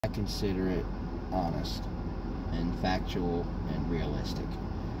I consider it honest and factual and realistic.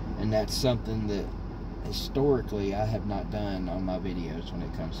 And that's something that historically I have not done on my videos when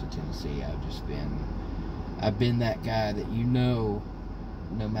it comes to Tennessee. I've been that guy that no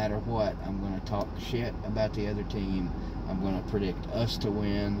matter what, I'm going to talk shit about the other team. I'm going to predict us to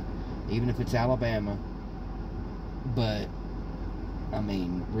win, even if it's Alabama. But, I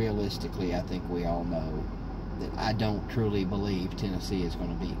mean, realistically, I think we all know that I don't truly believe Tennessee is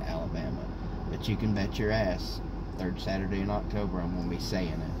going to beat Alabama. But you can bet your ass, third Saturday in October, I'm going to be saying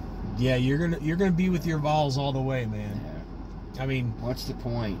it. Yeah, you're gonna be with your Vols all the way, man. Yeah. I mean, what's the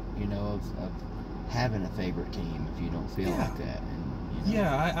point, of having a favorite team if you don't feel like that? And,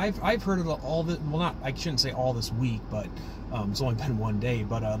 yeah, I've heard of all the I shouldn't say all this week, but it's only been one day.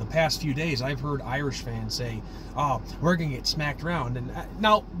 But the past few days, I've heard Irish fans say, "Oh, we're gonna get smacked around." And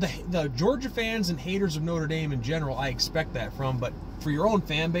now the Georgia fans and haters of Notre Dame in general, I expect that from. But for your own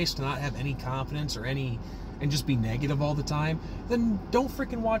fan base to not have any confidence or and just be negative all the time, then don't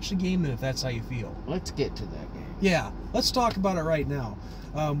freaking watch the game then if that's how you feel. Let's get to that game. Yeah, let's talk about it right now.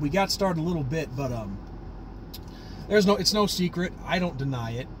 We got started a little bit, but it's no secret. I don't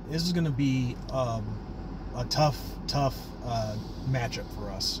deny it. This is going to be a tough matchup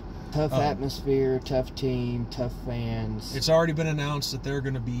for us. Tough atmosphere, tough team, tough fans. It's already been announced that they're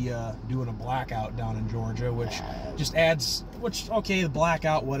going to be doing a blackout down in Georgia, which just adds. The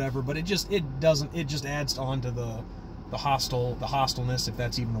blackout, whatever, but it just adds on to the hostileness, if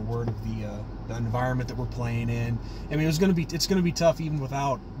that's even a word, of the environment that we're playing in. I mean, it's going to be tough even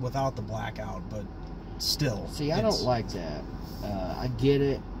without the blackout, but still. See, I don't like that. I get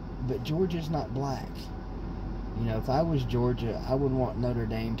it, but Georgia's not black. If I was Georgia, I would want Notre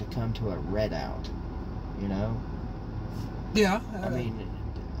Dame to come to a red out. Yeah. I mean,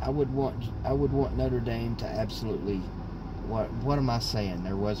 I would want Notre Dame to absolutely. What am I saying?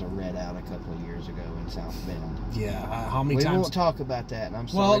 There was a red out a couple of years ago in South Bend. Yeah, how many times? We won't talk about that, and I'm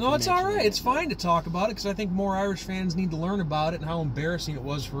sorry. Well, no, it's all right. It's fine to talk about it because I think more Irish fans need to learn about it and how embarrassing it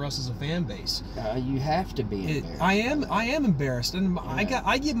was for us as a fan base. You have to be embarrassed. I am embarrassed, and yeah.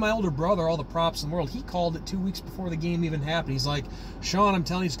 I give my older brother all the props in the world. He called it 2 weeks before the game even happened. He's like, Sean, I'm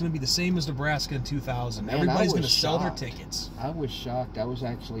telling you, it's going to be the same as Nebraska in 2000. Man, everybody's going to sell their tickets. I was shocked. I was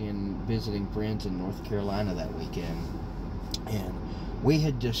actually visiting friends in North Carolina that weekend, and we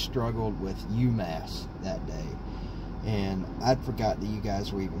had just struggled with UMass that day, and I'd forgot that you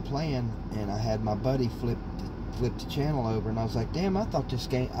guys were even playing, and I had my buddy flip the channel over, and I was like, damn, I thought this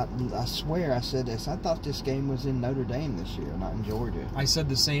game, I swear I said this, I thought this game was in Notre Dame this year, not in Georgia. I said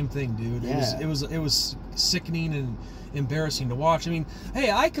the same thing, dude. Yeah. It was sickening and embarrassing to watch. I mean,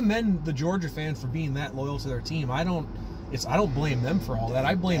 hey, I commend the Georgia fans for being that loyal to their team. I don't blame them for all that.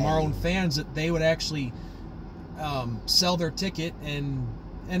 I blame our own fans that they would actually sell their ticket, and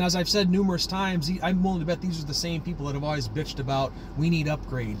as I've said numerous times, I'm willing to bet these are the same people that have always bitched about, we need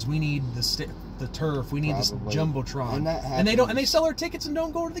upgrades, we need the turf, we need this jumbotron, and they sell their tickets and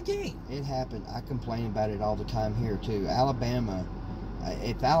don't go to the game. It happened. I complain about it all the time here too. Alabama,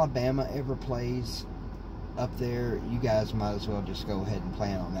 if Alabama ever plays up there, you guys might as well just go ahead and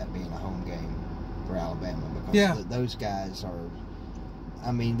plan on that being a home game for Alabama, because those guys are.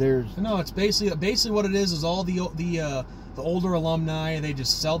 I mean, it's basically what it is all the older alumni. They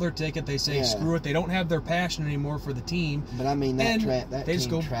just sell their ticket. They say screw it. They don't have their passion anymore for the team. But I mean, that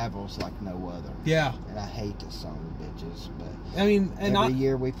team travels like no other. Yeah. And I hate the son of bitches, but I mean, every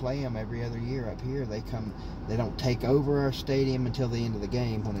year we play them. Every other year up here, they come. They don't take over our stadium until the end of the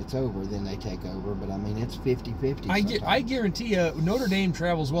game. When it's over, then they take over. But I mean, it's 50-50. I guarantee you, Notre Dame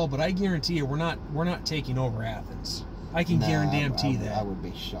travels well, but I guarantee you, we're not taking over Athens. I can guarantee that. I would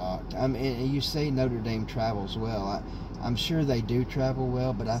be shocked. I mean, you say Notre Dame travels well. I'm sure they do travel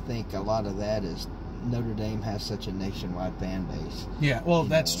well, but I think a lot of that is Notre Dame has such a nationwide fan base. Yeah, well,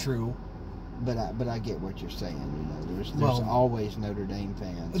 that's true. But I get what you're saying. There's always Notre Dame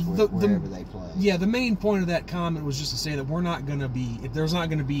fans wherever they play. Yeah, the main point of that comment was just to say that there's not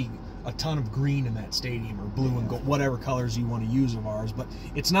going to be a ton of green in that stadium, or blue and gold, whatever colors you want to use of ours. But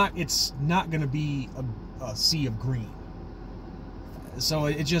it's not going to be a sea of green. So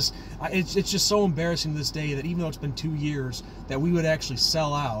it's just so embarrassing to this day that even though it's been 2 years, that we would actually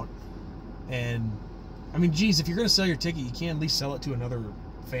sell out. And I mean, geez, if you're going to sell your ticket, you can't at least sell it to another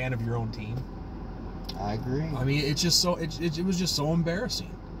fan of your own team. I agree. I mean, it's just so it was just so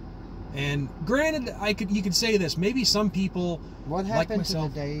embarrassing. And granted, you could say this. Maybe some people what happened like to the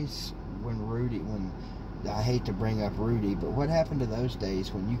days when I hate to bring up Rudy, but what happened to those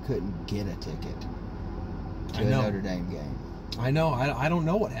days when you couldn't get a ticket to a Notre Dame game? I know. I don't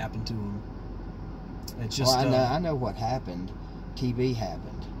know what happened to him. It's just. Well, I know what happened. TV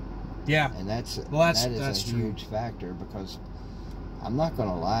happened. Yeah. And that's that's a true. huge factor, because I'm not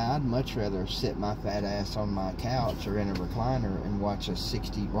gonna lie, I'd much rather sit my fat ass on my couch or in a recliner and watch a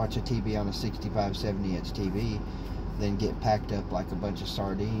TV on a 65, 70-inch TV than get packed up like a bunch of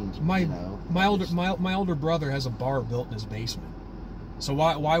sardines. My older brother has a bar built in his basement. So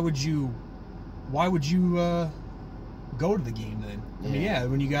why would you go to the game then? I mean, yeah,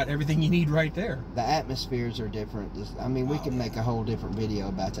 when you got everything you need right there. The atmospheres are different. I mean, we can make a whole different video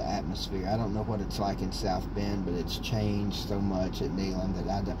about the atmosphere. I don't know what it's like in South Bend, but it's changed so much at Neyland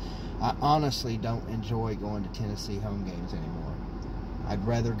that I honestly don't enjoy going to Tennessee home games anymore. I'd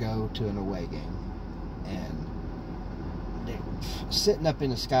rather go to an away game. And sitting up in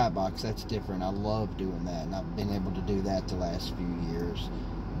the skybox, that's different. I love doing that, and I've been able to do that the last few years.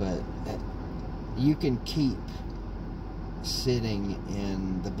 But you can keep sitting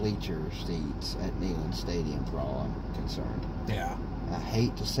in the bleacher seats at Neyland Stadium for all I'm concerned. Yeah. I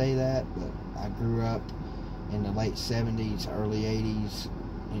hate to say that, but I grew up in the late 70s, early 80s,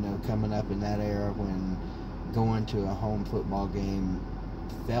 you know, coming up in that era when going to a home football game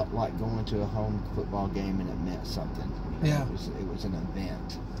felt like going to a home football game, and it meant something. You know, yeah. It was an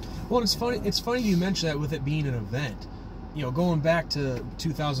event. Well, it's funny you mention that, with it being an event. You know, going back to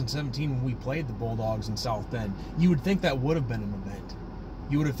 2017 when we played the Bulldogs in South Bend, you would think that would have been an event.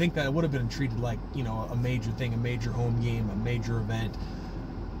 You would have think that it would have been treated like, you know, a major thing, a major home game, a major event.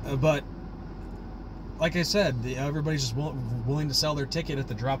 But like I said, everybody's just willing to sell their ticket at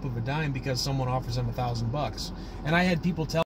the drop of a dime because someone offers them $1,000. And I had people tell